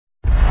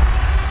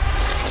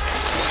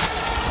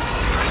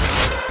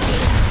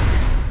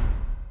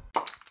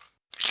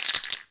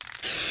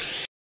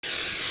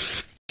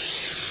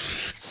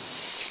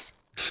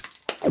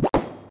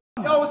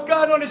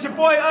on? It's your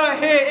boy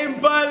here in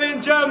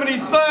Berlin, Germany.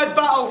 Third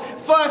battle,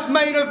 first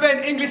main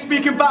event,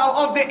 English-speaking battle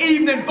of the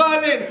evening.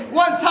 Berlin,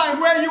 one time,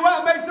 where you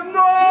at? Make some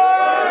noise!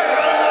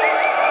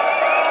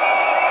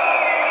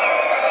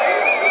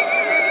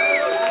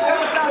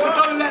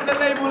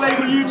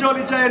 Label you,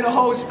 Jolly J, and the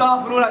whole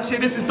staff and all that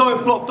shit. This is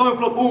Don't Flop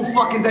all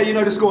fucking day. You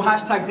know the score.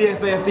 Hashtag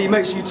DFAFD.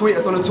 Make sure you tweet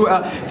us on the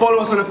Twitter. Follow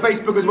us on the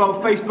Facebook as well.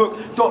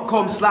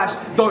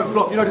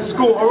 Facebook.com/don'tflop. You know the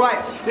score.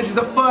 Alright, this is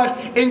the first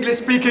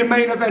English-speaking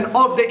main event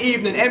of the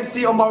evening.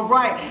 MC on my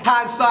right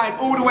hand side,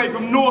 all the way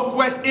from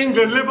northwest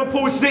England,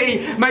 Liverpool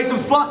City. Make some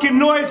fucking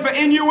noise for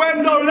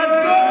Innuendo. Let's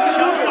go!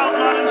 Shout out,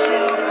 Lauren.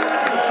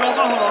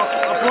 I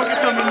broke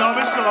it on my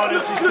novice sword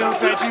and she still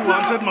said she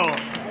wanted more.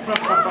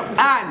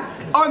 And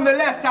on the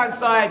left-hand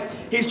side,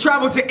 he's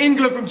travelled to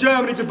England from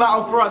Germany to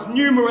battle for us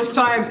numerous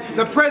times.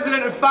 The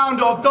president and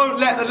founder of Don't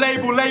Let the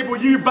Label Label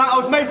You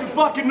Battles. Make some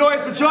fucking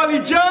noise for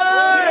JOLLYJAY!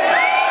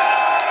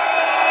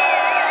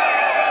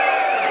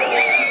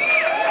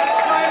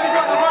 Finally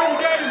got the home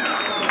game.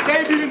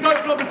 Debuted in Don't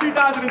Flop in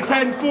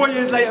 2010. 4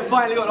 years later,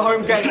 finally got the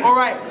home game.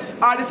 Alright,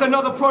 this is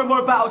another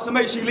promo battle, so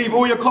make sure you leave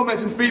all your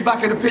comments and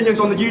feedback and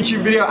opinions on the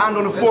YouTube video and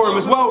on the forum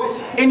as well.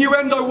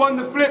 Innuendo won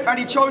the flip and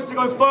he chose to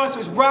go first, so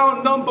it's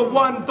round number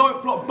 1,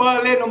 Don't Flop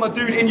Berlin on my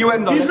dude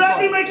Innuendo. He's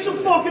ready to make some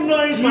fucking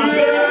noise, man.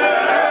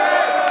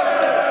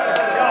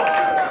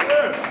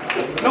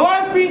 Now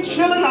I've been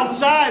chilling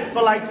outside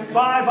for like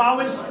 5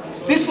 hours.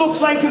 This looks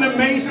like an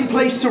amazing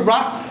place to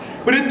rap,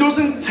 but it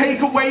doesn't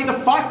take away the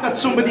fact that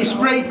somebody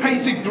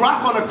spray-painted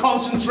graph on a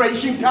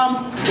concentration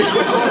camp.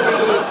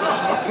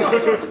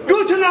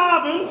 Guten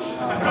Abend.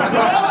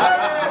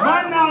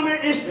 Mein Name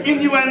ist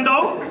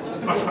Innuendo.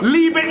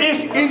 Liebe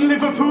ich in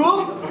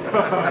Liverpool.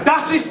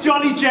 Das ist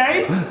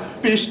JOLLYJAY.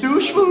 Bist du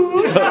schwul?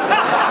 Do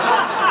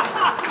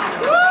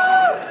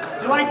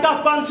you like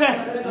that banter?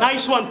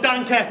 Nice one,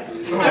 danke.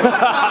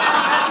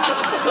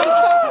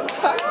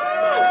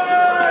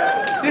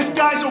 This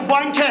guy's a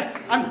wanker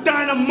and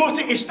deine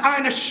Mutter ist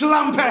eine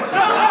Schlampe.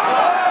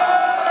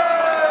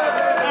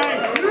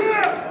 Hey,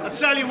 I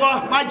tell you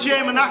what, my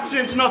German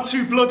accent's not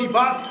too bloody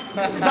bad,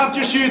 because I've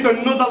just used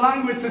another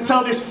language to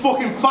tell this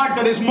fucking fag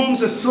that his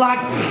mum's a slag.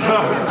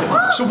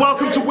 So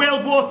welcome to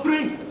World War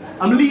III.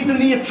 I'm leading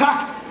the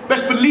attack.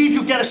 Best believe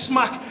you'll get a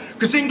smack.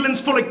 Because England's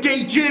full of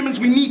gay Germans,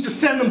 we need to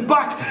send them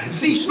back.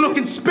 Sie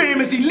schlucken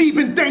Sperma, sie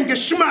lieben den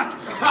Geschmack.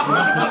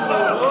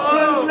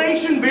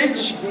 Translation,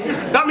 bitch.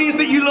 That means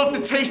that you love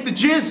the taste of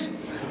jizz.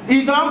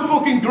 Either I'm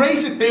fucking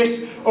great at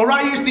this, or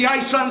I use the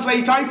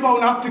iTranslate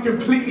iPhone app to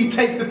completely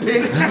take the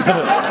piss.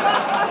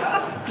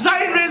 Because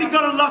I ain't really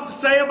got a lot to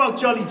say about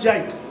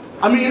JOLLYJAY.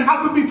 I mean, I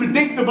could be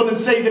predictable and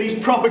say that he's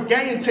proper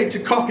gay and takes a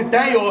cock a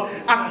day, or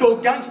act all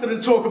gangster and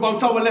talk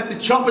about how I let the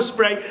chopper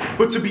spray.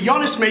 But to be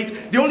honest, mate,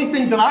 the only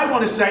thing that I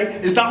want to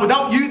say is that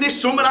without you this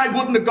summer, I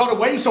wouldn't have got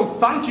away, so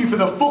thank you for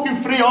the fucking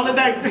free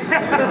holiday.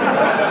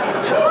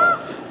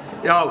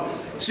 Yo,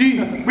 see,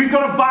 we've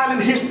got a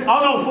violent history. Oh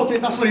no, fuck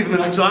it, that's not even the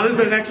next one. Is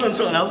the next one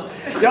something else?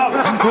 Yo.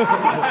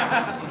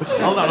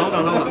 Hold on.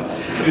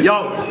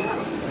 Yo.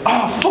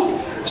 Oh, fuck.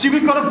 See,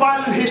 we've got a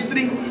violent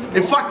history.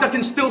 In fact, I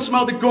can still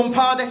smell the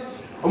gunpowder.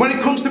 And when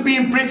it comes to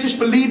being British,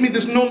 believe me,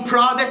 there's none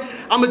prouder.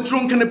 I'm a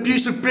drunk and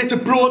abusive Brit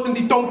abroad and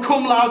they don't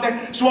come louder.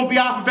 So on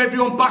behalf of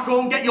everyone back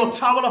home, get your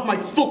towel off my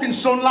fucking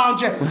sun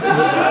lounger.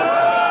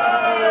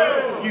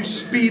 You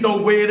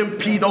speedo-wearing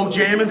pedo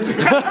German.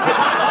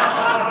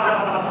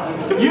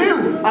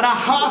 You are a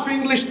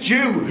half-English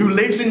Jew who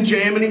lives in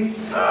Germany.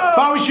 If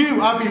I was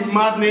you, I'd be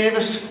mad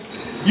nervous.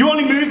 You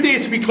only moved here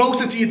to be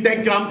closer to your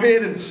dead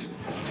grandparents.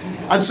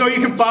 And so you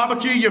can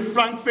barbecue your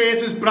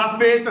Frankfurters,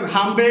 Bratwurst and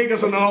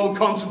hamburgers on an old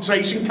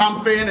concentration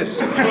camp furnace.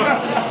 I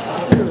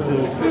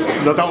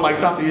don't like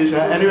that, do you, sir?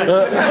 Anyway.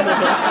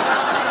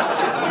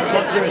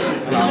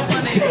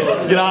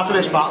 You're out for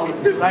this battle.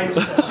 Right,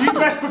 so you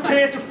best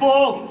prepare to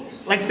fall,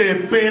 like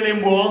the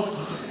Berlin Wall,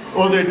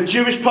 or the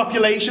Jewish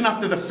population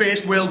after the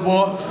First World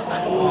War.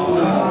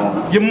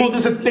 Your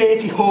mother's a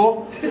dirty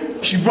whore.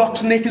 She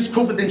rocks knickers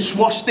covered in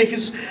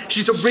swastikas.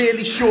 She's a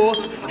really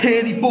short,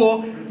 hairy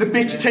bore. The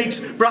bitch takes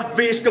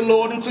Bratwurst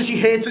galore until she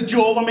hurts her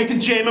jaw while making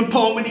German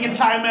porn with the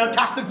entire male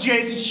cast of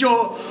Jersey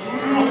Shore.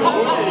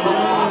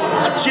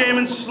 A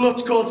German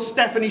slut's called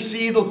Stephanie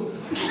Seidel.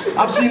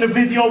 I've seen a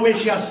video where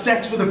she has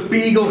sex with a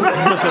beagle.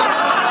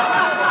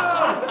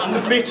 And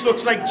the bitch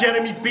looks like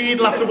Jeremy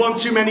Beadle after one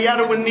too many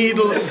heroin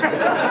needles.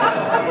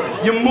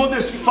 Your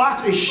mother's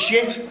fat as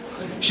shit.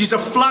 She's a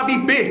flabby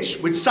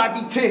bitch with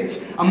saggy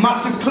tits, a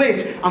massive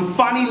clit, and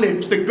fanny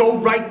lips that go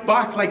right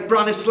back like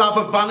Branislav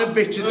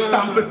Ivanovic at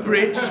Stamford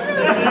Bridge.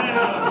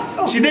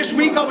 See, this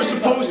week I was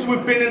supposed to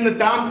have been in the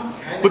dam,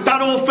 but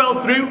that all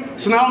fell through,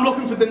 so now I'm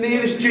looking for the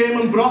nearest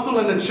German brothel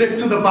and a trip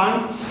to the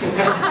bank.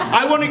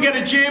 I want to get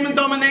a German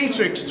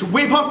dominatrix to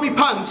whip off me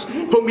pants,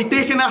 put me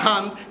dick in her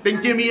hand, then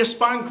give me a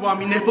spank while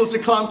me nipples are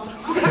clamped.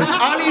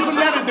 I'll even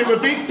let her do a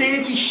big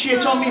dirty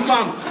shit on me,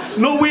 fam.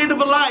 No word of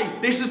a lie,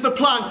 this is the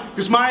plan,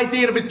 because my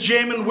idea of a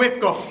German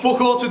whip got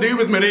fuck all to do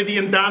with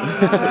Meridian Dan.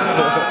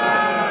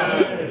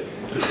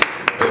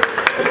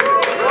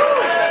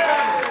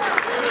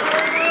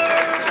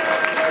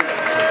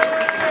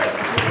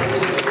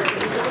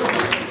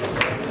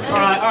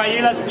 Alright,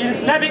 you let's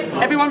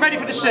everyone ready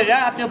for the shit,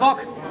 yeah? After your book?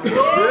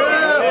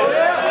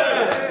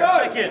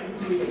 Check it.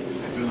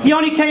 He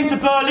only came to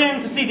Berlin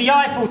to see the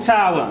Eiffel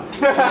Tower.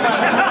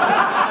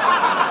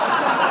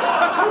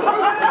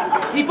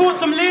 He bought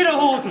some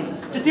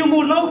Lederhosen to feel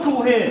more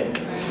local here.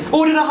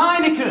 Ordered a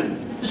Heineken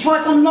to try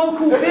some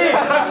local beer.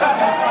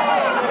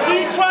 See,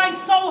 he's trying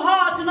so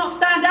hard to not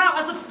stand out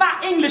as a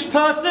fat English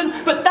person,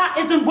 but that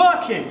isn't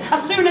working.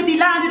 As soon as he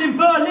landed in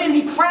Berlin,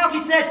 he proudly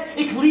said,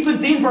 "Ich liebe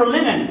den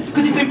Berlinen,"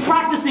 because he's been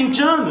practicing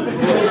German.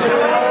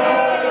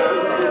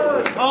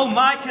 Oh,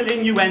 Michael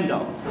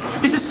Innuendo.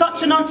 This is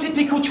such an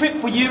untypical trip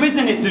for you,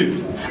 isn't it,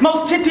 dude?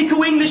 Most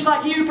typical English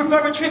like you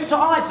prefer a trip to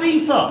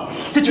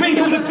Ibiza, to drink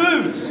all the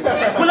booze.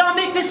 Will I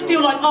make this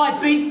feel like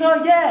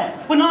Ibiza? Yeah.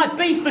 When I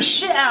beat the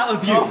shit out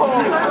of you.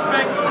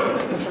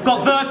 Perfect.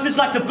 Got verses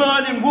like the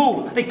Berlin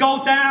Wall. They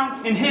go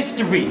down in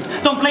history.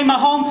 Don't blame my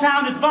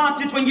hometown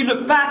advantage when you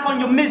look back on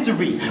your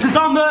misery. Cause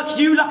I'll murk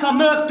you like I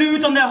murk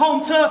dudes on their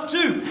home turf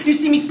too. You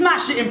see me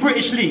smash it in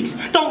British leagues.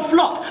 Don't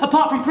flop,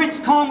 apart from Prince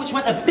Khan, which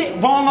went a bit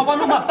wrong. I won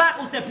all my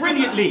battles there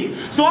brilliantly.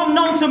 So I'm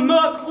known to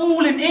murk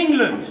all in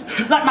England,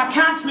 like my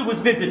Chancellor was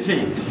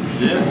visiting.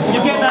 Yeah.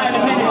 You'll get that in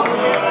a minute.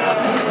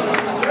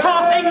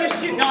 Half English,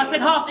 no, I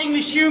said half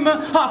English humour,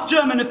 half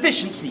German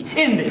efficiency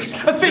in this.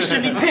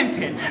 Officially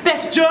pimping.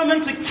 Best German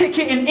to kick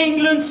it in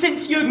England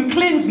since Jürgen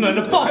Klinsmann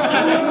of Boston. I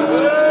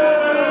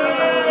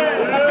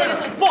said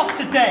it's a boss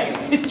today.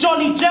 It's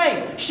Jolly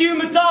J.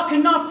 Humour dark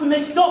enough to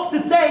make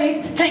Dr.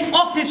 Dave take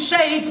off his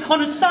shades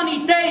on a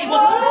sunny day.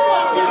 What the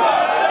fuck you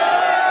got to say?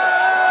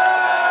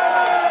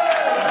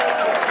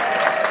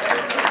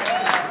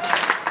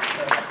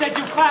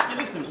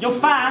 Listen, your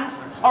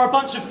fans are a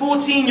bunch of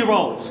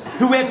 14-year-olds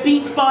who wear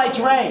Beats by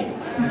Dre,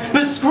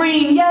 but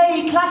scream,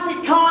 "Yay, classic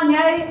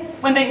Kanye,"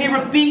 when they hear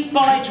a beat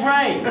by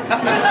Dre.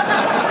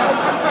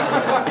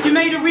 You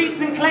made a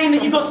recent claim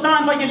that you got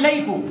signed by your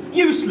label.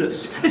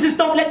 Useless. This is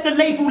don't let the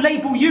label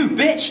label you,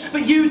 bitch.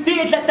 But you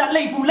did let that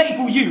label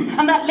label you.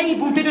 And that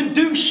label didn't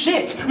do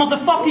shit.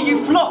 Motherfucker,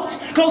 you flopped.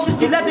 Closest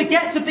you'll ever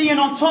get to being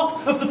on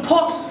top of the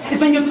pops is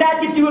when your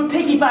dad gives you a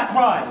piggyback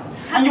ride.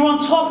 And you're on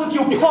top of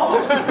your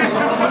pops.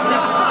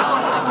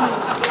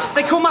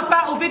 They call my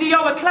battle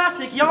video a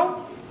classic,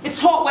 yo. It's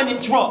hot when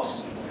it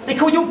drops. They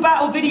call your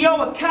battle video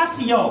a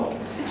Casio.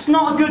 It's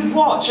not a good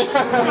watch.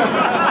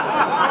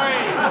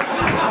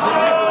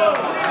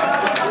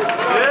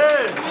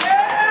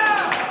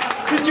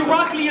 Because you're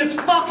ugly as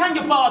fuck and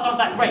your bars aren't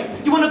that great.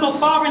 You want to go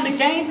far in the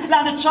game?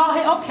 Land a chart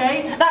hit?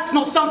 Okay. That's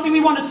not something we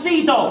want to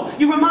see, though.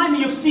 You remind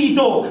me of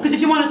Sea-Door. Because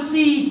if you want to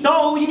see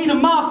dough, you need a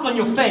mask on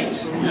your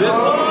face.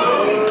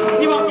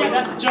 You won't get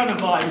that's a German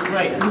vibe. It's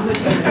great.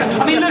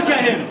 I mean, look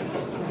at him.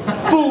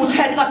 Bald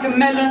head like a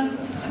melon.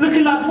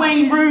 Looking like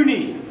Wayne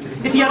Rooney.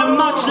 If he had a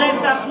much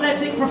less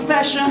athletic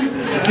profession.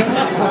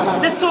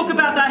 Let's talk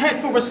about that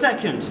head for a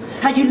second.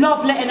 How you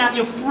love letting out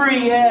your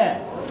free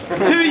hair.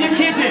 Who are you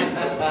kidding?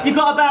 You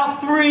got about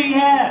 3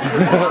 hair.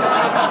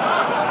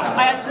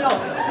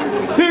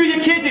 Who are you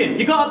kidding?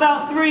 You got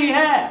about 3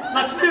 hair.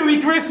 Like Stewie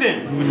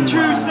Griffin.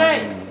 True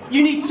say.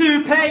 You need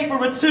to pay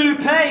for a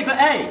toupee, but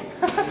hey,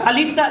 at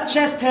least that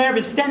chest hair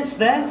is dense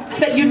there.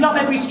 Bet you love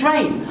every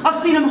strain. I've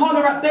seen him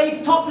holler at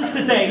babes topless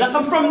today, like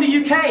I'm from the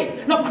UK.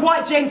 Not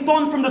quite James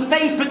Bond from the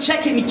face, but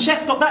check it, me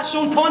chest got that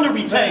Sean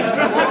Connery taste.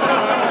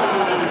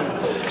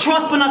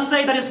 Trust when I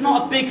say that it's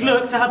not a big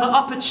look to have an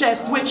upper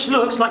chest which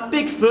looks like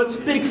Bigfoot's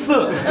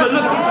Bigfoot, but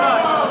looks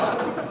aside.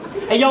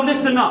 Hey yo,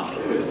 listen up.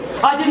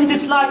 I didn't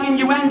dislike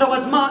Innuendo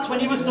as much when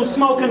he was still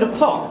smoking the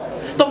pot.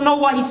 Don't know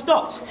why he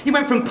stopped. He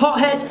went from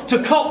pothead to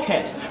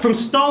cokehead, from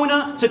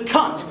stoner to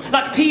cunt,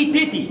 like P.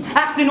 Diddy,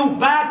 acting all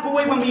bad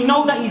boy when we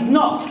know that he's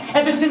not.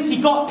 Ever since he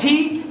got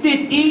P,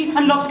 did E,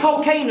 and loved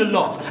cocaine a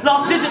lot.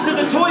 Last visit to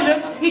the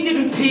toilets, he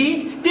didn't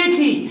pee, did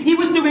he? He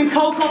was doing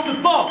coke off the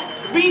bog.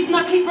 Reason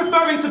I keep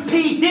referring to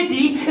P.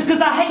 Diddy is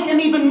because I hate him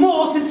even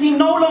more since he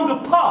no longer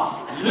puff.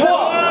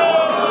 What?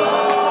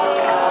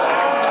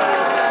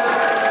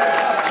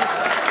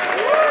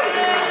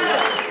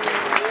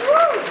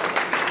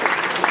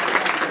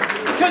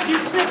 Because you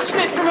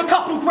sniff for a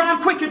couple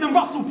grand quicker than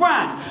Russell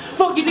Brand.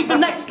 Thought you'd live the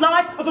next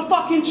life of a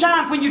fucking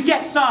champ when you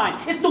get signed.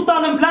 It's still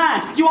dull and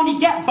bland. You only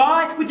get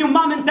by with your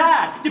mum and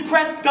dad.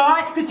 Depressed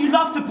guy because you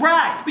love to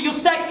brag. But your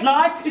sex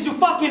life is your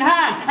fucking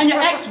hand. And your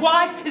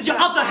ex-wife is your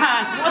other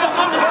hand. I don't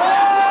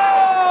understand.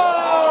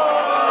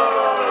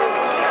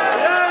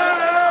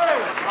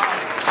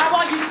 How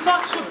are you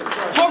such a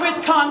horrid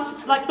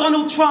cunt like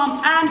Donald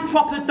Trump and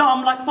proper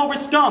dumb like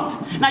Forrest Gump?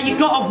 Now you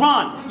gotta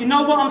run. You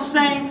know what I'm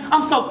saying?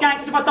 I'm so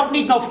gangster I don't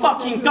need no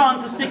fucking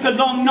gun to stick a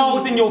long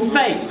nose in your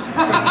face.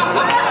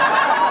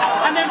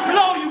 And then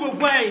blow you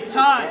away,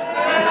 time.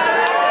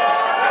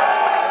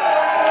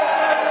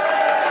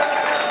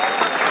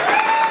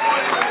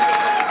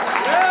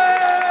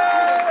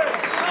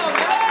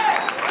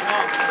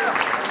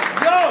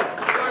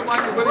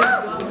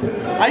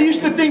 I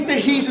used to think that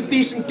he's a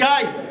decent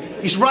guy.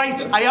 He's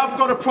right, I have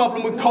got a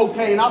problem with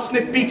cocaine. I'll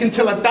sniff beak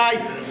until I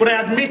die, but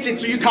I admit it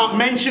so you can't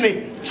mention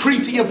it.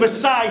 Treaty of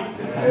Versailles.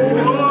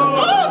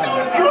 Oh, that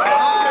was good!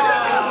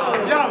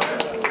 Yo,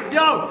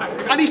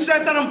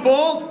 said that I'm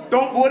bald.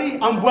 Don't worry,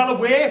 I'm well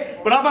aware.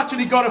 But I've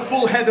actually got a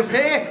full head of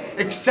hair,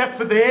 except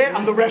for there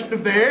and the rest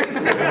of there.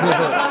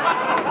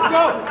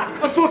 No,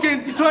 I'm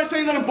fucking, you try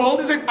saying that I'm bald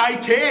as if I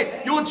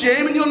care. You're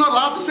German, you're not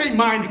allowed to say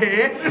mine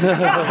hair.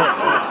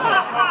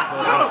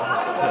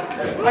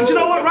 No. And do you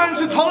know what rhymes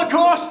with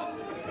Holocaust?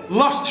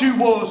 Lost 2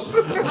 wars.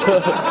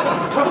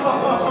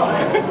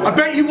 I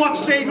bet you watched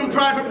Saving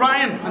Private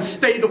Ryan and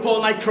stayed up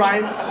all night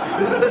crying.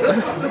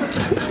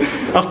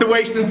 After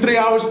wasting 3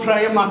 hours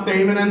praying, Matt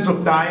Damon ends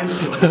up dying.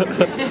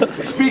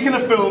 Speaking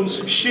of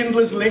films,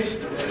 Schindler's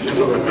List.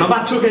 Now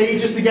that took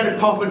ages to get it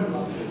popping.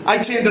 I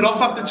turned it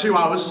off after 2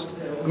 hours.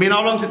 I mean,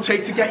 how long does it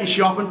take to get you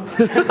shopping?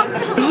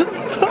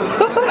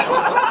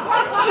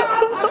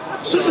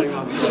 Sorry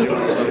man.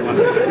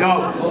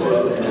 No.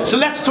 So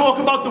let's talk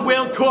about the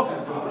World Cup.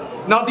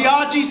 Now the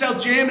RGs held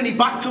Germany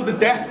back till the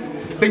death.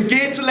 Then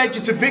Goethe led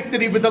you to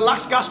victory with the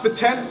last gasp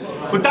attempt.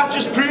 But that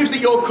just proves that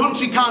your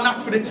country can't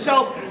act for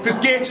itself, because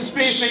Goethe's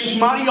first name's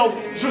Mario.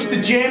 Trust the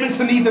Germans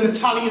to need an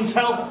Italian's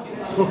help.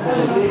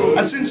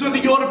 And since other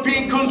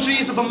European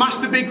countries have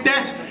amassed a big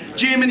debt,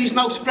 Germany's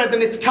now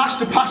spreading its cash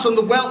to pass on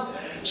the wealth.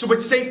 So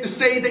it's safe to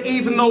say that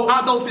even though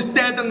Adolf is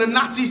dead and the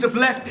Nazis have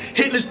left,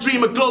 Hitler's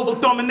dream of global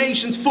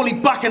domination's fully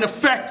back in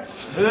effect.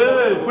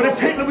 But if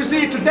Hitler was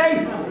here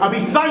today, I'd be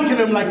thanking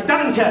him like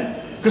Danke.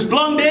 Because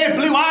blonde hair,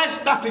 blue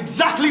eyes, that's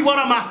exactly what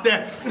I'm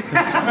after.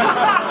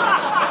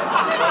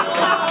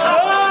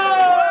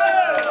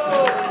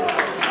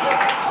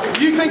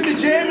 You think the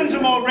Germans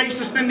are more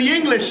racist than the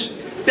English?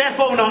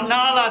 Defo not,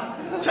 nah lad.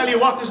 Tell you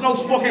what, there's no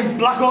fucking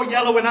black or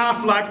yellow in our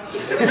flag.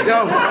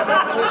 Yo.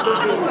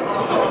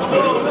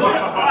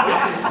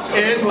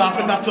 Here's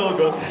laughing, that's all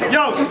good.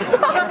 Yo,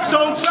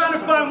 so I'm trying to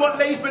find what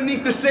lays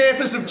beneath the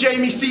surface of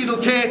Jamie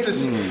Seedle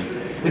Curtis.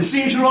 It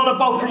seems you're all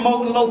about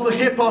promoting local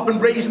hip-hop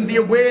and raising the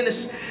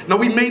awareness. Now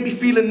we may be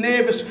feeling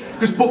nervous,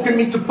 because booking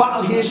me to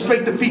battle here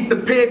straight defeats the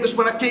purpose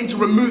when I came to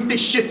remove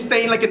this shit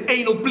stain like an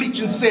anal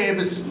bleaching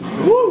service.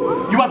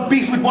 Woo. You had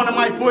beef with one of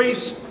my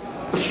boys.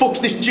 The fuck's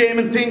this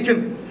German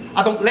thinking?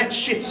 I don't let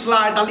shit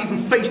slide, I leave him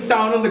face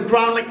down on the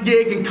ground like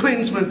Jürgen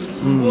Klinsmann.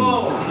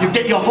 You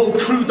get your whole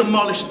crew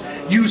demolished,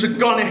 use a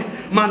gunner.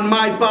 Man,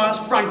 my bar's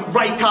Frank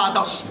Rijkaard,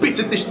 I'll spit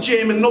at this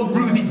German, no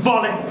Rudy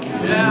Volley.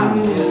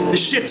 The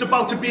shit's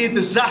about to be a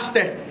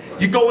disaster.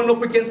 You're going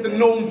up against a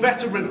known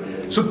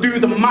veteran, so do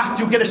the math,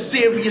 you'll get a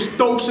serious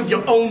dose of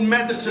your own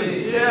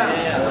medicine.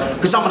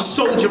 Cause I'm a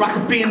soldier, I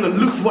could be in the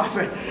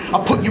Luftwaffe.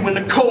 I'll put you in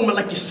a coma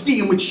like you're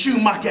skiing with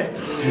Schumacher.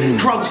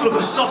 Crowds love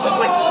the sausage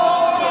like...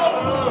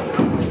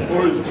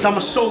 So I'm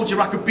a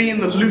soldier, I could be in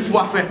the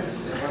Luftwaffe.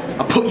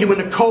 I put you in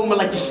a coma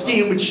like you're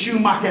skiing with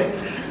Schumacher.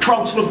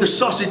 Krauts love the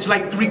sausage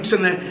like Greeks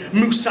and the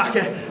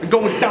moussaka. And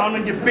going down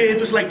on your beard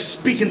was like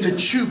speaking to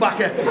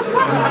Chewbacca.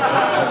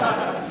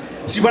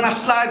 See, when I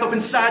slide up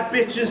inside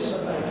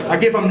bitches, I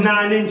give them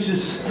 9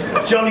 inches.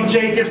 Jolly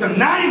J gives them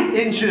 9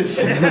 inches.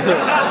 And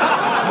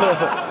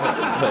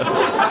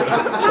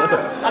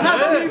I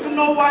don't even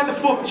know why the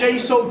fuck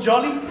Jay's so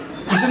jolly.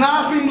 He's an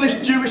half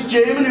English Jewish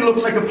German who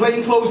looks like a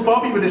plainclothes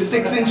Bobby with a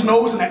 6-inch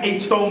nose and an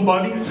 8-stone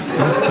body.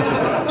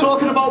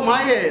 Talking about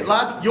my hair,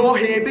 lad, your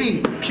hair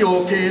be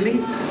pure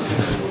curly.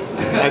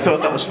 I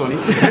thought that was funny.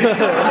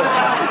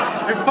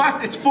 In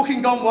fact, it's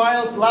fucking gone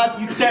wild, lad.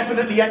 You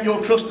definitely ate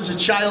your crust as a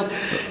child.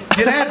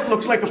 Your head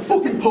looks like a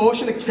fucking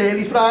portion of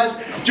curly fries.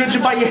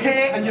 Judging by your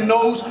hair and your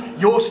nose,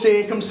 you're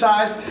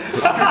circumcised.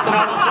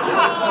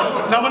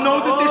 Now I know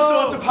that this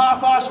sort of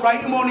half-assed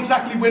writing won't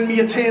exactly win me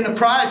a Turner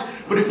Prize,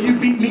 but if you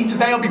beat me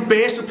today, I'll be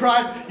bare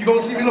surprised. You're going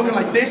to see me looking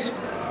like this.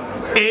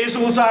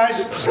 Hazel's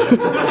eyes.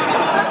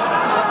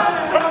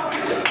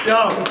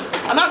 Yo,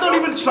 and I don't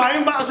even try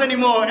in battles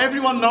anymore.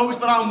 Everyone knows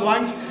that I'm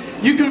wank.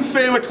 You can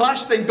firm a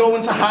clash, then go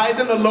into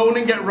hiding alone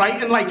and get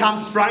writing like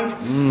Anne Frank.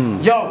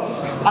 Yo,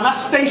 and I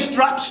stay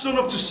strapped sun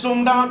up to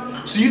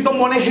sundown, so you don't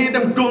want to hear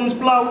them guns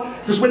blow,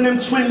 because when them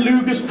twin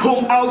Lugers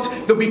come out,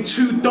 there'll be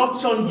 2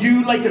 dots on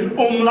you like an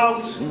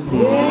umlaut.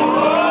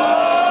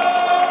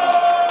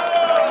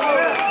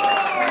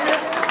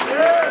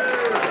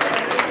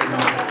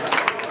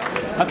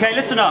 Okay,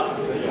 listen up.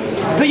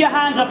 Put your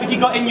hands up if you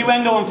got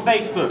innuendo on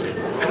Facebook.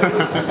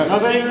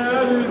 Nobody?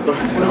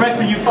 The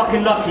rest of you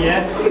fucking lucky,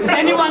 yeah? Because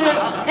anyone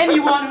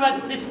who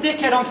has this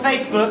dickhead on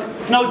Facebook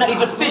knows that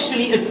he's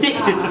officially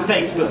addicted to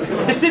Facebook.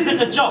 This isn't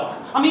a joke.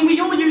 I mean, we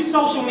all use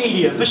social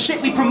media for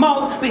shit we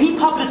promote, but he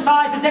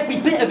publicises every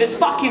bit of his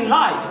fucking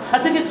life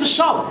as if it's a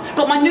show.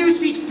 Got my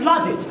newsfeed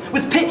flooded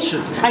with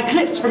pictures and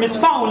clips from his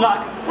phone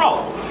like,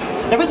 bro,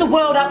 there is a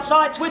world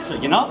outside Twitter,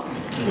 you know?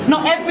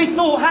 Not every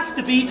thought has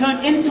to be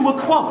turned into a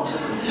quote.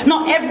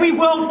 Not every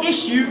world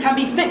issue can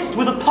be fixed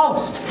with a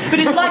post. But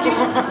it's like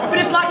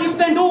you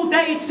spend all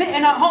day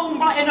sitting at home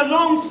writing a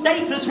long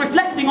status,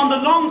 reflecting on the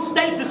long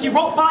status you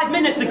wrote 5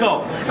 minutes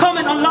ago.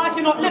 Comment on life,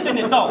 you're not living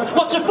it though.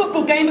 Watch a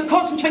football game but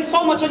concentrate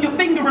so much on your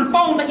finger and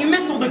phone that you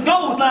miss all the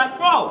goals. Like,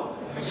 bro,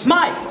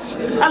 Mike,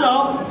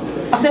 hello.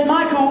 I said,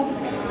 Michael,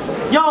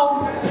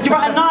 yo, you're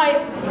at a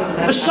night,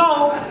 a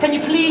show, can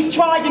you please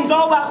try and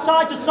go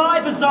outside your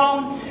cyber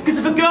zone? Because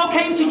if a girl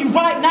came to you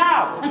right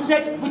now and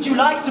said, would you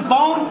like to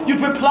bone? You'd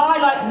reply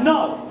like,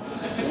 no.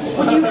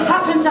 Would you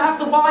happen to have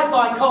the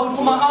Wi-Fi code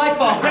for my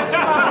iPhone?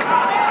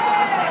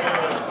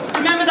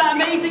 Remember that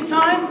amazing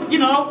time? You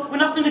know,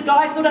 when us and the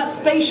guy saw that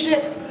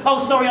spaceship? Oh,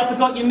 sorry, I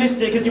forgot you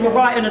missed it because you were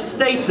writing a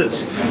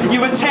status.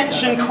 You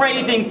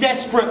attention-craving,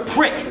 desperate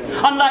prick.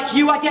 Unlike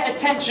you, I get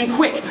attention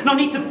quick. No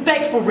need to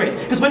beg for it.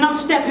 Because when I'm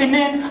stepping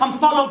in, I'm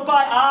followed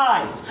by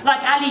eyes.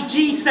 Like Ali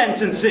G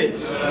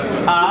sentences.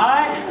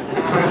 Aight?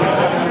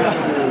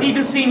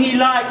 Even seen he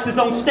likes his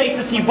own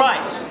status he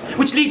writes.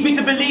 Which leads me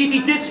to believe he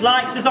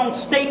dislikes his own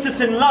status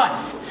in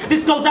life.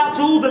 This goes out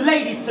to all the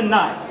ladies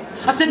tonight.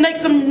 I said make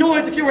some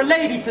noise if you're a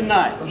lady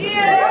tonight.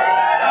 Yeah!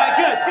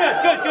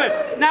 Alright,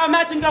 good. Now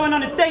imagine going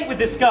on a date with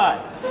this guy.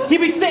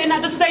 He'll be sitting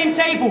at the same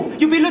table.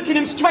 You'll be looking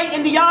him straight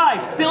in the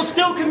eyes. But he'll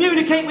still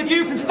communicate with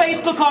you through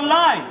Facebook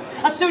online.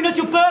 As soon as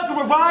your burger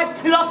arrives,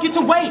 he'll ask you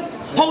to wait.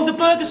 Hold the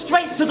burger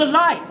straight to the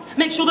light.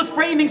 Make sure the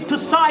framing's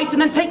precise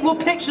and then take more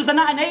pictures than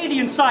at an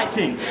alien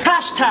sighting.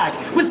 Hashtag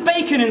with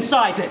bacon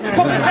inside it.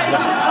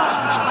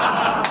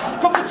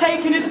 Proper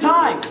taking his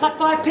time. Like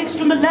 5 pics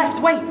from the left,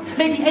 wait,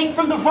 maybe 8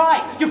 from the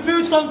right. Your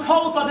food's gone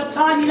cold by the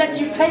time he lets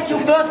you take your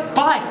first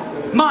bite.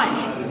 Mike,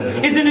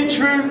 isn't it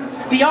true?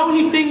 The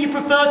only thing you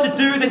prefer to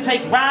do than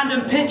take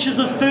random pictures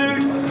of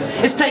food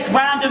is take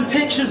random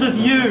pictures of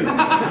you.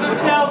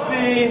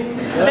 Selfies.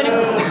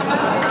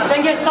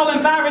 Then get so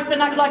embarrassed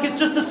and act like it's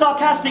just a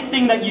sarcastic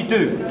thing that you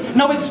do.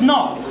 No, it's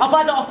not. I'll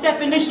buy that off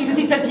definition because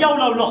he says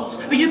YOLO lots.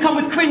 But you come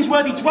with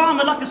cringeworthy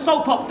drama like a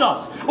soap op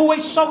does.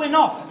 Always showing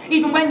off,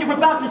 even when you're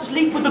about to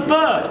sleep with a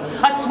bird.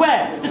 I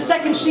swear, the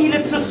second she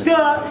lifts her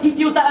skirt, he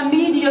feels that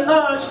immediate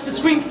urge to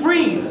scream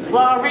freeze.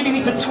 Well, I really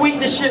need to tweet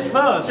this shit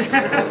first.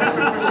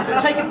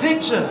 Take a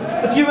picture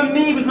of you and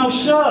me with no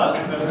shirt.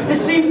 It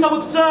seems so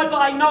absurd,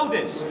 but I know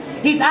this.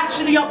 He's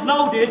actually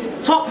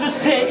uploaded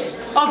topless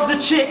pics of the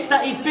chicks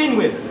that he's been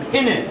with,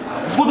 innit?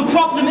 Well, the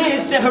problem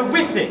is they're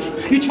horrific.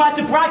 You tried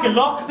to brag a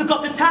lot, but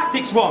got the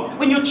tactics wrong.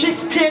 When your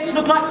chick's tits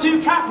look like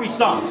 2 Capri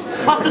Suns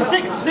after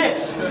 6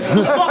 sips.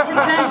 So stop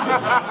pretending.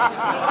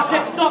 I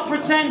said stop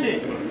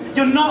pretending.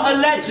 You're not a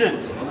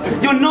legend.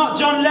 You're not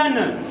John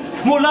Lennon.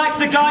 More like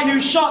the guy who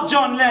shot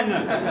John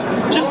Lennon.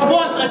 Just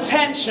want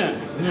attention.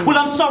 Well,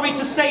 I'm sorry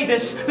to say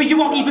this, but you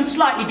won't even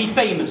slightly be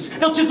famous.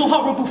 They'll chisel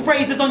horrible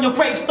phrases on your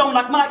gravestone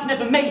like Mike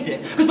never made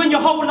it. Because when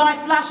your whole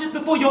life flashes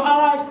before your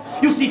eyes,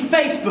 you'll see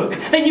Facebook.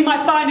 Then you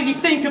might finally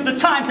think of the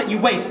times that you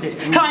wasted.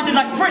 Kinda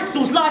like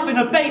Fritzl's life in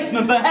her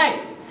basement, but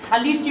hey,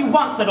 at least you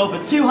once had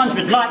over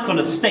 200 likes on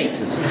a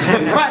status.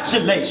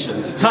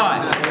 Congratulations,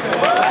 time.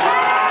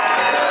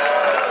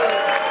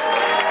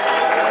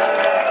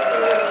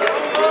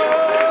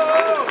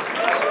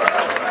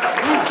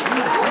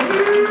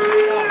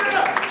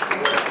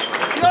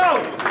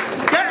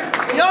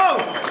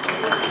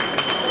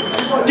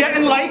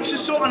 Getting likes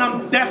is something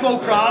I'm defo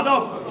proud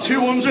of.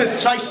 200,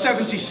 try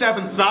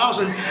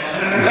 77,000.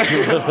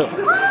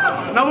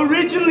 Now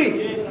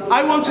originally,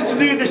 I wanted to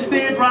do this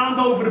 3rd round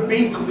over the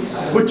beat,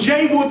 but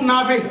Jay wouldn't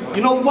have it.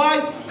 You know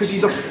why? Because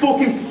he's a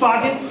fucking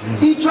faggot.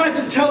 He tried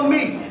to tell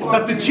me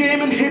that the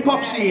German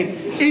hip-hop scene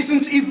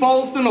isn't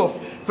evolved enough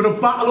for a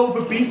battle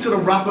over beats at a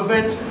rap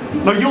event.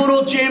 Now you're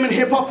all German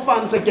hip-hop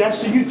fans, I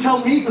guess, so you tell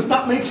me, does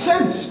that make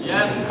sense?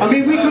 Yes. I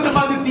mean, we could have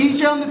had a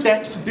DJ on the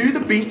decks to do the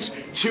beats,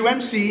 2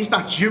 MCs,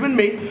 that's you and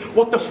me.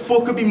 What the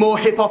fuck could be more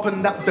hip-hop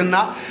than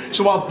that?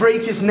 So I'll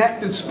break his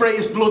neck and spray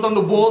his blood on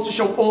the wall to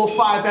show all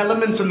 5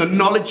 elements and the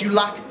knowledge you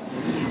lack.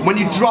 When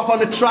you drop on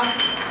the track,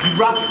 you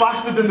rap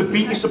faster than the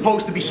beat you're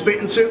supposed to be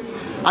spitting to.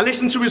 I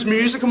listened to his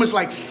music and was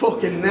like,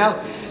 fucking hell.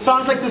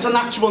 Sounds like there's an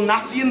actual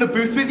Nazi in the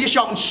booth with you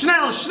shouting,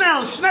 Schnell,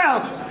 Schnell,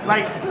 Schnell.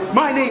 Like,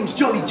 my name's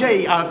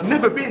JOLLYJAY, I've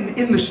never been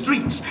in the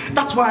streets.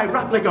 That's why I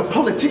rap like a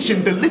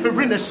politician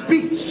delivering a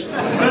speech.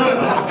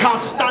 I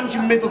can't stand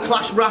you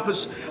middle-class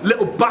rappers,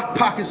 little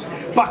backpackers,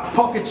 back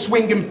pocket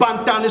swinging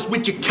bandanas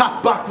with your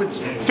cap backwards.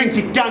 Think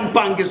you're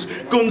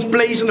gangbangers, guns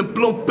blazing and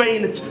blunt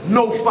bayonets.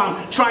 No fam,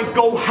 try and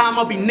go ham,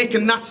 I'll be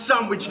nicking that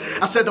sandwich.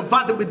 I said I've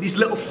had it with these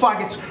little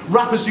faggots,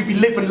 rappers who be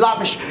living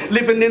lavish,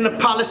 living in a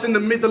palace in the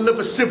middle of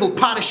a civil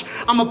parish.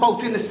 I'm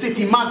about in the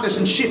city madness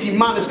and shitty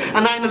manners,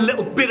 and I ain't a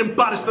little bit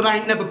embarrassed that I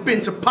ain't never been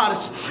to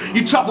Paris.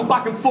 You travel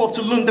back and forth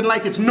to London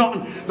like it's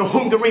nothing. The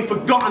hunger ain't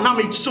forgotten, I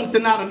made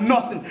something out of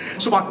nothing.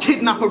 So I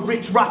kidnap a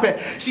rich rapper,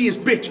 see his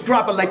bitch,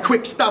 grab her like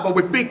quick stabber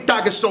with big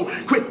daggers. So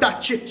quit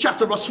that chit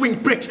chatter or swing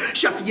bricks,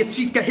 shatter your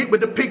teeth, get hit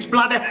with a pig's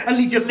bladder, and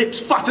leave your lips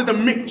fatter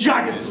than Mick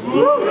Jagger's.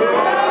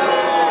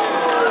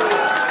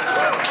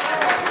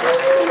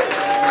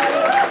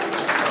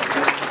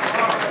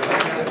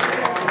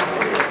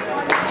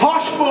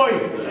 Hosh boy,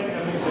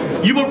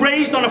 you were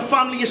raised on a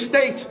family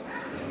estate.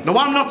 Now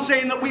I'm not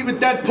saying that we were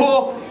dead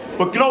poor,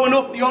 but growing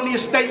up the only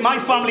estate my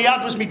family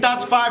had was my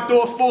dad's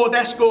 5-door Ford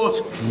Escort.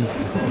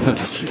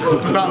 Does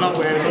that not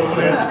work over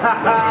there?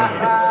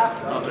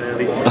 Not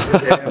really.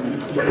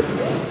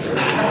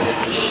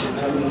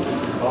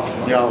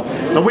 Yo.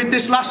 Now with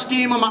this last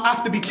scheme I might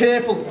have to be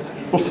careful,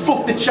 but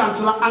fuck the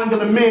Chancellor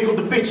Angela Merkel,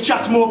 the bitch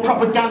chats more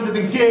propaganda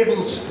than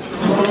Goebbels.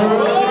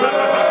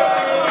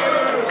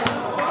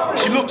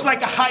 looks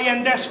like a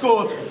high-end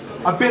escort.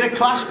 A bit of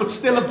class, but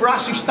still a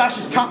brass who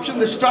stashes caps in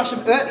the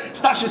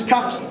stashes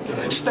caps.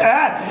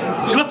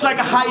 She looks like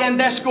a high-end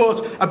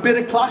escort. A bit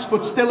of class,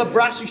 but still a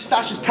brass who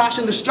stashes cash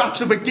in the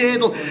straps of a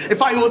girdle.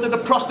 If I ordered a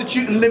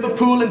prostitute in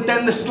Liverpool and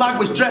then the slag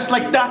was dressed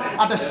like that,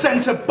 I'd have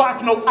sent her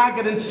back, no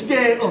agate and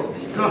skirtle.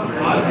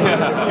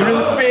 You're in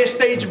the first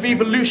stage of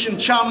evolution,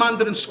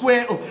 Charmander and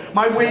Squirtle.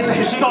 My words are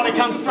historic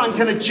and frank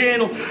in a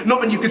journal.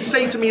 Nothing you could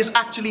say to me is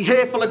actually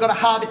hurtful. I got a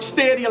hard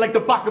exterior like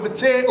the back of a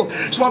turtle.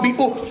 So I'll be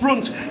up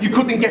front, you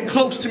couldn't get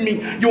close to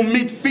me. You're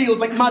midfield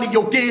like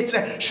Mario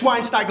Goetze,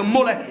 Schweinsteiger,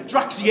 Muller,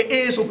 Draxia,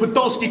 Ezel,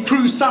 Podolski,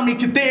 Cruz, Sammy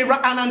Khedira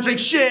and Andre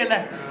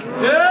Schürrle.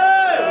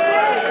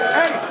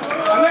 Hey,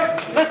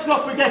 let's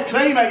not forget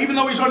Kramer. Even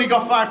though he's only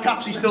got 5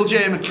 caps, he's still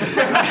German.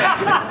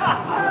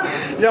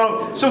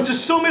 So to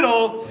sum it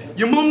all,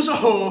 your mum's a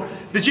whore,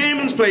 the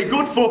Germans play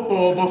good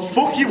football, but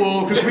fuck you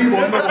all, because we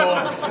won the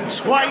war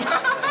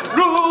twice.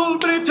 Rule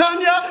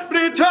Britannia,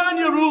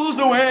 Britannia rules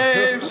the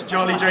waves.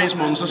 Jolly Jay's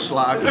mum's a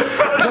slag.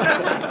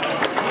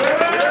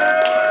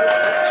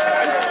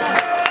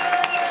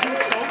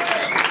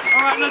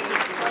 Alright,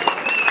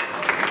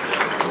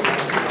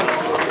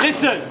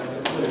 listen,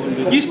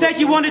 you said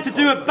you wanted to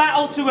do a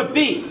battle to a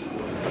beat.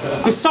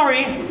 I'm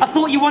sorry, I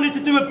thought you wanted to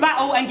do a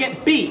battle and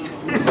get beat.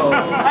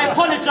 I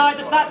apologise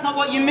if that's not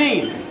what you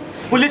mean.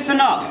 Well, listen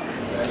up.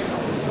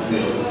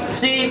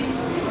 See,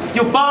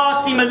 your bars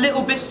seem a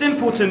little bit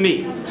simple to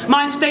me.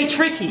 Mine stay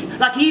tricky,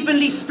 like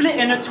evenly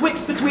splitting a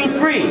Twix between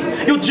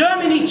 3. Your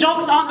Germany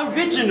jokes aren't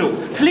original.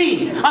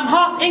 Please, I'm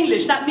half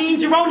English, that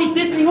means you're only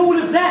dissing all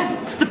of them.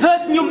 The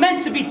person you're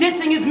meant to be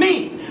dissing is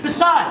me.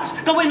 Besides,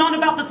 going on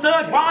about the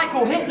Third Reich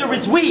or Hitler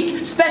is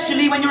weak,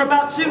 especially when you're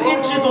about 2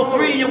 inches or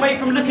 3 away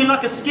from looking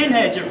like a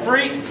skinhead, you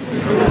freak.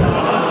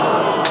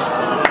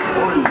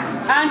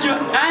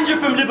 And you're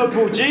from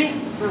Liverpool, G,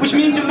 which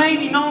means you're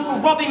mainly known for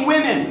robbing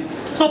women.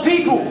 So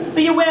people,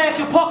 be aware if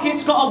your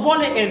pocket's got a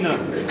wallet in them,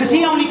 because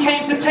he only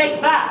came to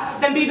take that,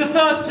 then be the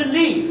first to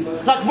leave,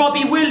 like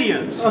Robbie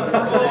Williams. Get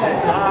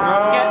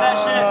that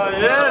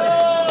shit? Yes.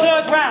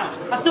 3rd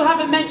round. I still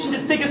haven't mentioned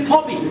his biggest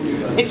hobby.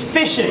 It's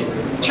fishing.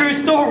 True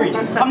story.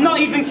 I'm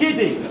not even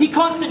kidding. He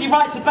constantly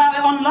writes about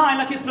it online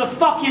like it's the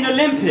fucking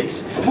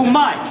Olympics. Well,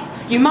 Mike,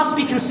 you must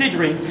be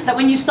considering that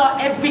when you start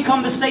every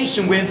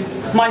conversation with,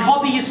 my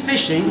hobby is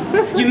fishing,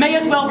 you may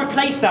as well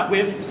replace that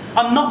with,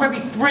 I'm not very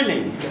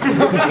thrilling.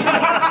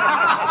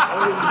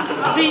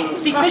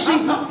 See,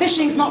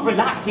 fishing's not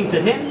relaxing to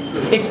him.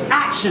 It's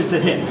action to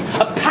him,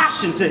 a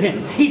passion to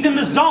him. He's in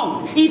the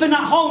zone, even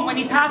at home when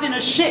he's having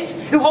a shit.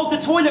 He'll hold the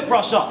toilet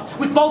brush up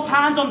with both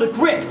hands on the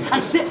grip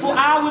and sit for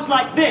hours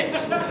like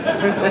this.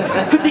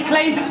 Because he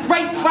claims it's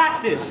great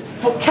practice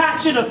for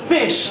catching a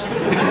fish.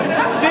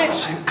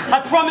 Bitch, I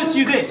promise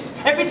you this.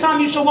 Every time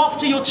you show off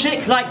to your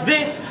chick like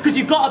this, because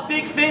you got a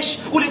big fish,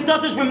 all it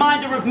does is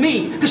remind her of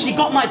me, because she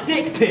got my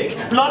dick pic.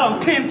 Blood on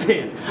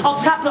pimpin'. I'll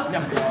tap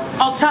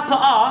her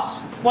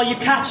ass while you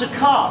catch a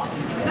carp.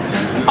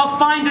 I'll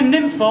find a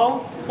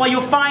nympho while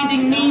you're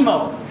finding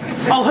Nemo.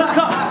 I'll hook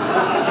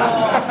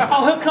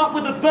up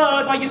with a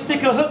bird while you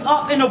stick a hook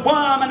up in a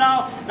worm, and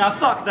now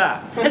fuck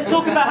that. Let's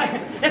talk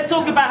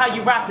about how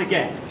you rap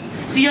again.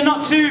 See, you're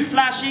not too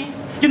flashy,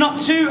 you're not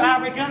too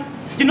arrogant,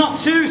 you're not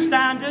too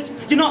standard,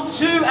 you're not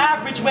too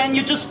average when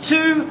you're just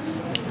too.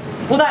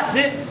 Well, that's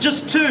it,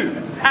 just 2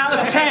 out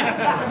of 10.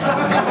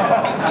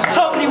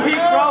 Totally weak,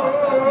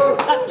 bro.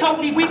 That's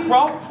totally weak,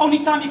 bro. Only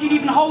time you can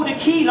even hold a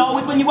kilo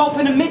is when you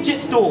open a midget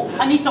store.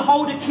 I need to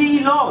hold a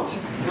kilo.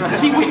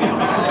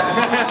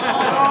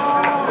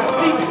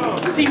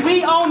 See,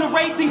 we own a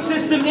rating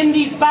system in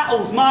these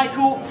battles,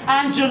 Michael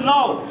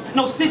Angelo.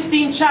 No,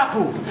 Sistine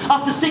Chapel.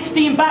 After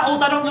 16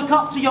 battles, I don't look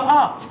up to your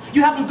art.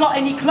 You haven't got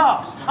any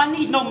class. I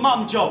need no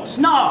mum jokes.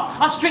 Nah,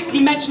 I strictly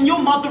mention your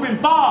mother in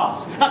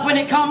bars. Like when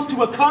it comes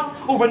to a cunt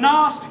or an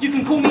arse, you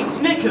can call me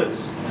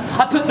Snickers.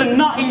 I put the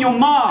nut in your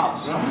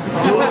Mars.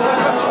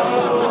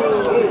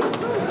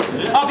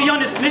 I'll be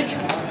honest, Nick.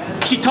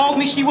 She told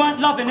me she weren't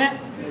loving it.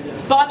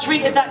 But I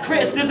treated that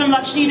criticism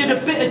like she did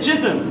a bit of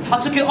jism. I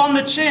took it on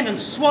the chin and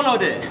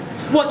swallowed it.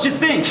 What do you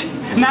think?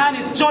 Man,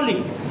 it's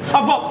jolly.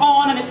 I rock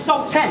on and it's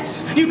so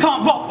tense. You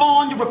can't rock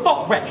on, you're a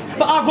boat wreck.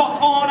 But I rock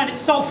on and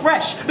it's so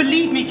fresh.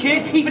 Believe me,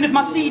 kid, even if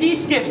my CD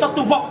skips, I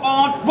still rock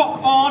on,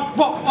 rock on,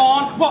 rock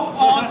on, rock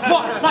on,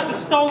 rock like the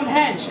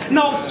Stonehenge.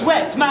 No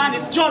sweats, man,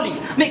 it's jolly.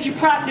 Make you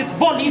practice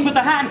volleys with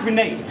a hand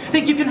grenade.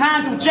 Think you can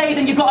handle Jay,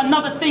 then you got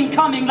another thing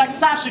coming like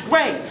Sasha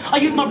Grey. I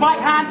use my right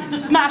hand to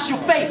smash your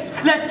face,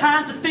 left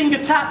hand to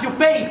finger tap your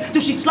babe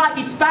till she's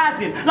slightly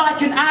spazzing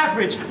like an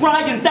average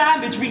Ryan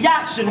Damage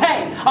reaction.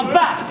 Hey, I'm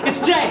back,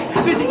 it's Jay.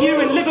 Visit you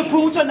in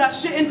Liverpool, turn that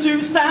shit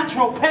into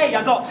Saint-Tropez.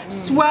 I got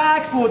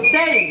swag for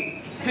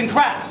days.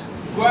 Congrats.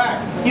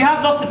 Swag. You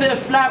have lost a bit of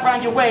flat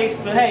around your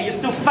waist, but hey, you're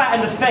still fat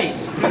in the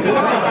face.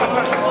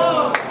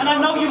 And I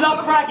know you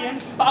love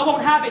bragging, but I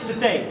won't have it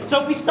today. So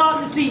if we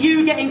start to see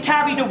you getting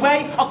carried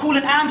away, I'll call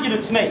an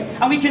ambulance, mate.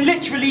 And we can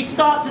literally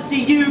start to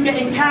see you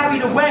getting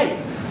carried away.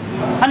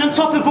 And on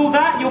top of all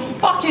that, your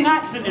fucking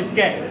accent is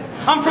gay.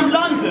 I'm from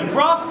London,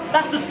 bruv.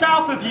 That's the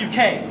south of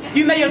UK.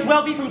 You may as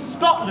well be from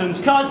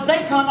Scotland, cause they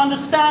can't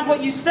understand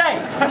what you say.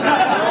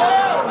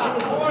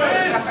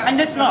 And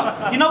listen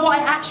up, you know what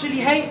I actually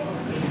hate?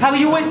 How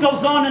he always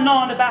goes on and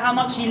on about how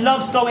much he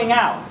loves going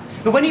out.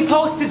 But when he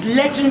posts his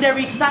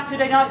legendary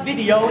Saturday night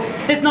videos,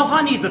 there's no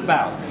honeys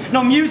about.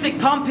 No music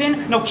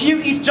pumping, no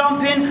cuties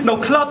jumping, no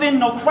clubbing,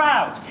 no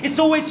crowds. It's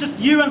always just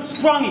you and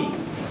Sprungy,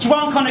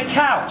 drunk on a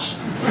couch.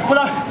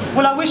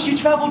 Well, I wish you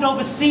travelled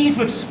overseas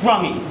with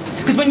Sprungy.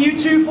 Because when you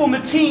two form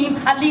a team,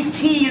 at least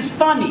he is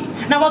funny.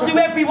 Now I'll do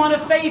everyone a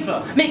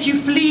favour, make you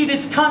flee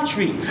this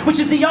country, which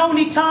is the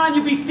only time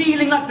you'll be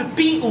feeling like the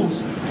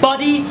Beatles,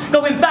 buddy,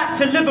 going back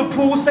to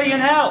Liverpool saying,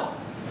 help,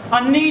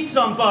 I need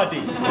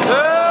somebody.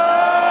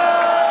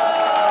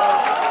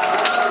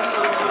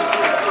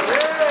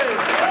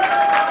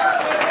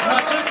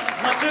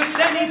 Not just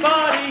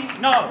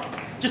anybody, no,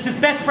 just his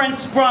best friend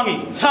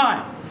Sprungy.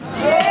 Time.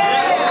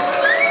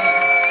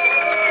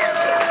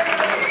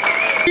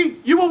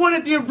 You were one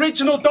of the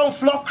original Don't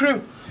Flop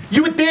crew.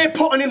 You were there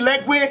putting in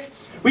legwork.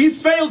 Where you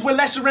failed where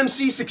lesser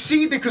MCs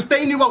succeeded because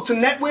they knew how to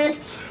network.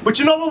 But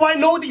you know how I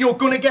know that you're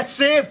gonna get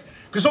saved?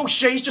 Because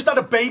O'Shea's just had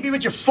a baby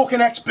with your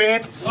fucking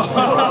ex-babe.